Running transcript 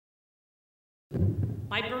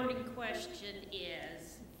My burning question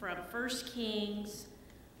is from 1 Kings,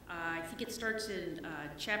 I think it starts in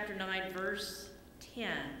chapter 9, verse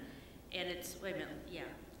 10. And it's, wait a minute, yeah,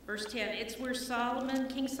 verse 10. It's where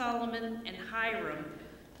King Solomon and Hiram,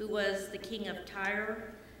 who was the king of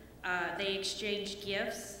Tyre, they exchanged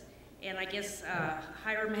gifts. And I guess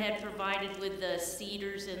Hiram had provided with the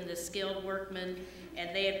cedars and the skilled workmen,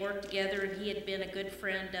 and they had worked together, and he had been a good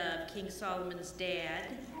friend of King Solomon's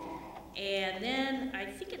dad. And then I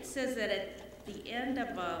think it says that at the end of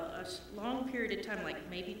a long period of time, like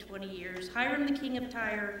maybe 20 years, Hiram the king of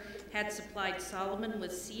Tyre had supplied Solomon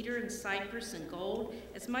with cedar and cypress and gold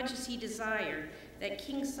as much as he desired, that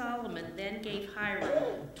King Solomon then gave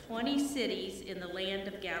Hiram 20 cities in the land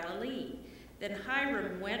of Galilee. Then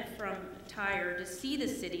Hiram went from Tyre to see the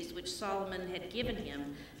cities which Solomon had given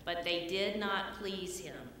him, but they did not please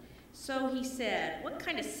him. So he said, "What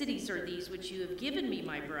kind of cities are these which you have given me,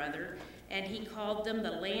 my brother?" And he called them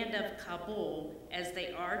the land of Kabul, as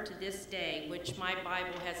they are to this day, which my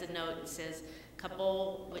Bible has a note that says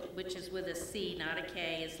Kabul, which is with a C, not a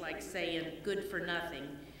K, is like saying good for nothing.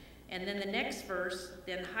 And then the next verse,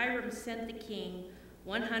 then Hiram sent the king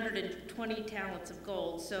 120 talents of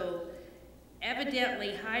gold. So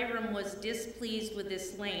evidently, Hiram was displeased with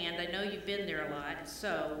this land. I know you've been there a lot.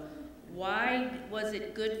 So why was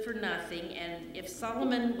it good for nothing? And if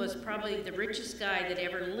Solomon was probably the richest guy that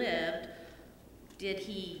ever lived, did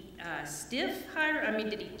he stiff Hiram? I mean,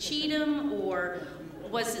 did he cheat him? Or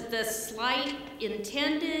was it the slight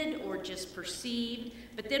intended or just perceived?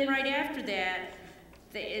 But then right after that,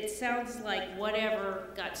 it sounds like whatever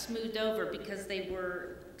got smoothed over because they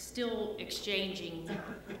were still exchanging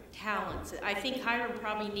talents. I think Hiram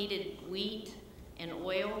probably needed wheat and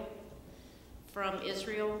oil from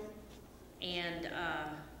Israel, and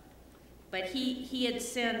but he had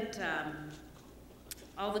sent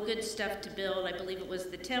all the good stuff to build. I believe it was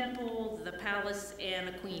the temple, the palace, and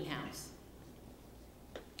a queen house.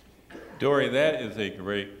 Dory, that is a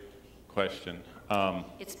great question.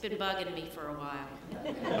 It's been bugging me for a while.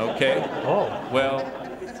 Okay. Oh. Well,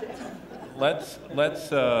 let's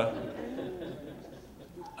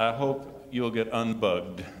I hope you'll get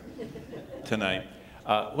unbugged tonight.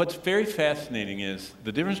 What's very fascinating is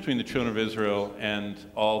the difference between the children of Israel and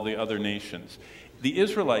all the other nations. The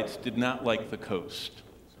Israelites did not like the coast.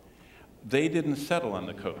 They didn't settle on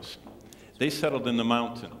the coast. They settled in the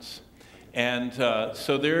mountains. And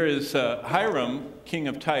so there is Hiram, king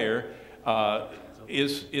of Tyre,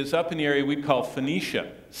 is up in the area we'd call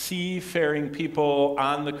Phoenicia. Seafaring people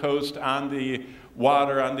on the coast, on the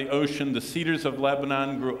water, on the ocean. The cedars of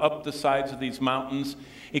Lebanon grew up the sides of these mountains.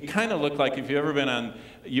 It kind of looked like if you've ever been on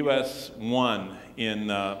US 1 in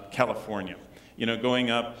California, you know,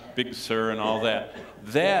 going up Big Sur and all that.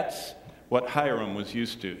 That's what Hiram was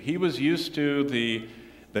used to. He was used to the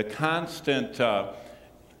constant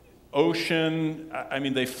ocean. I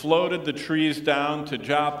mean, they floated the trees down to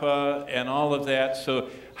Joppa and all of that. So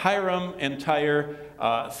Hiram and Tyre,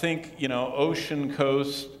 think, you know, ocean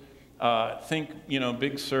coast, think, you know,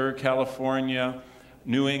 Big Sur, California,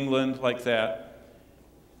 New England, like that.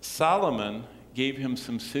 Solomon gave him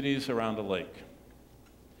some cities around a lake.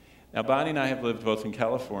 Now, Bonnie and I have lived both in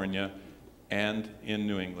California and in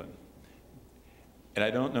New England. And I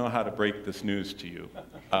don't know how to break this news to you.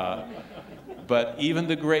 But even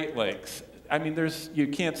the Great Lakes, I mean, you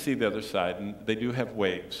can't see the other side, and they do have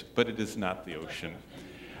waves, but it is not the ocean.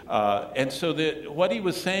 And so what he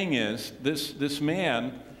was saying is, this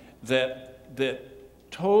man that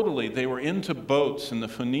totally, they were into boats and the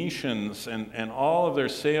Phoenicians and all of their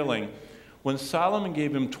sailing. When Solomon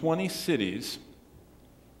gave him 20 cities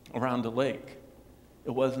around the lake,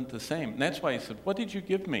 it wasn't the same. And that's why he said, "What did you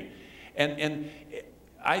give me?" And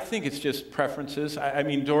I think it's just preferences. I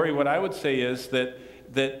mean, Dory, what I would say is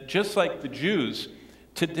that just like the Jews,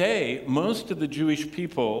 today, most of the Jewish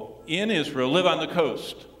people in Israel live on the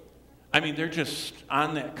coast. I mean, they're just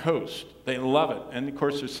on that coast. They love it. And of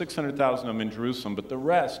course, there's 600,000 of them in Jerusalem, but the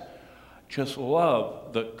rest just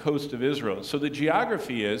love the coast of Israel. So the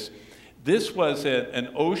geography is, this was an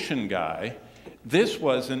ocean guy. This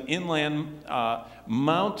was an inland,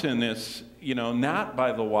 mountainous, you know, not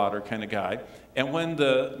by the water kind of guy. And when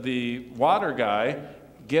the water guy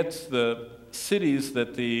gets the cities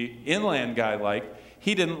that the inland guy liked,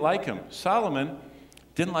 he didn't like them. Solomon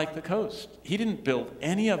didn't like the coast. He didn't build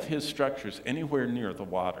any of his structures anywhere near the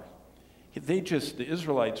water. The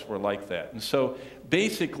Israelites were like that. And so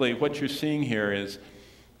basically what you're seeing here is,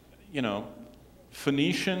 you know,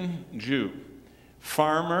 Phoenician Jew,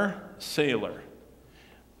 farmer, sailor,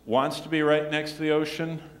 wants to be right next to the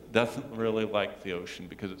ocean, doesn't really like the ocean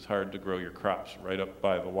because it's hard to grow your crops right up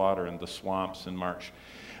by the water and the swamps and marsh.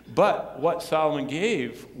 But what Solomon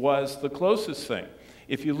gave was the closest thing.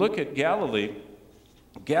 If you look at Galilee,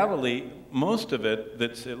 most of it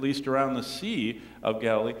that's at least around the Sea of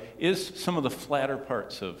Galilee is some of the flatter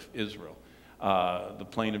parts of Israel. The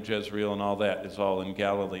plain of Jezreel and all that is all in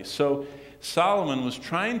Galilee. So Solomon was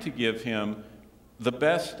trying to give him the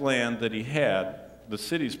best land that he had, the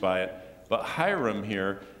cities by it, but Hiram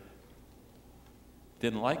here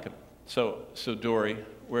didn't like him. So Dory,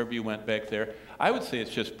 wherever you went back there, I would say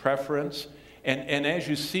it's just preference. And as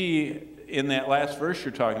you see in that last verse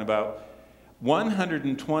you're talking about,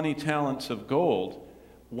 120 talents of gold,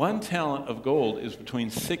 1 talent of gold is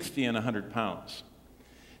between 60 and 100 pounds.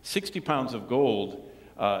 60 pounds of gold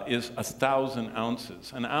is 1,000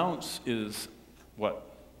 ounces. An ounce is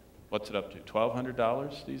what's it up to,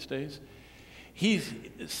 $1,200 these days? He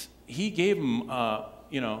gave him,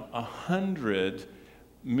 $100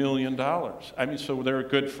 million. I mean, so they're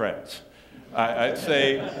good friends. I'd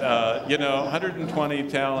say, 120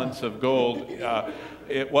 talents of gold,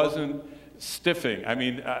 it wasn't stiffing. I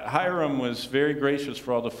mean, Hiram was very gracious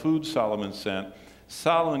for all the food Solomon sent.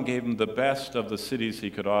 Solomon gave him the best of the cities he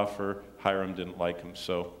could offer. Hiram didn't like him.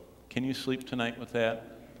 So can you sleep tonight with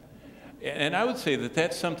that? And I would say that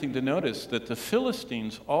that's something to notice, that the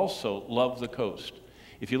Philistines also love the coast.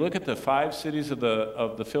 If you look at the 5 cities of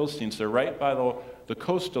the Philistines, they're right by the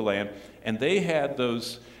coastal land, and they had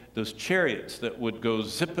those chariots that would go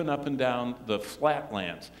zipping up and down the flat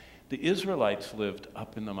lands. The Israelites lived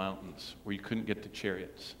up in the mountains where you couldn't get the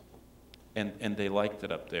chariots, and they liked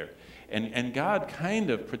it up there. And God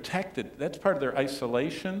kind of protected, that's part of their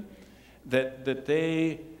isolation, that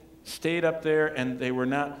they stayed up there and they were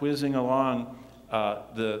not whizzing along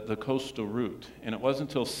the coastal route. And it wasn't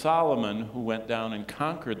until Solomon who went down and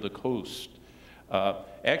conquered the coast.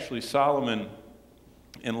 Actually, Solomon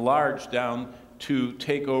enlarged down to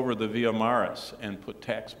take over the Via Maris and put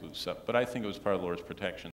tax booths up. But I think it was part of the Lord's protection.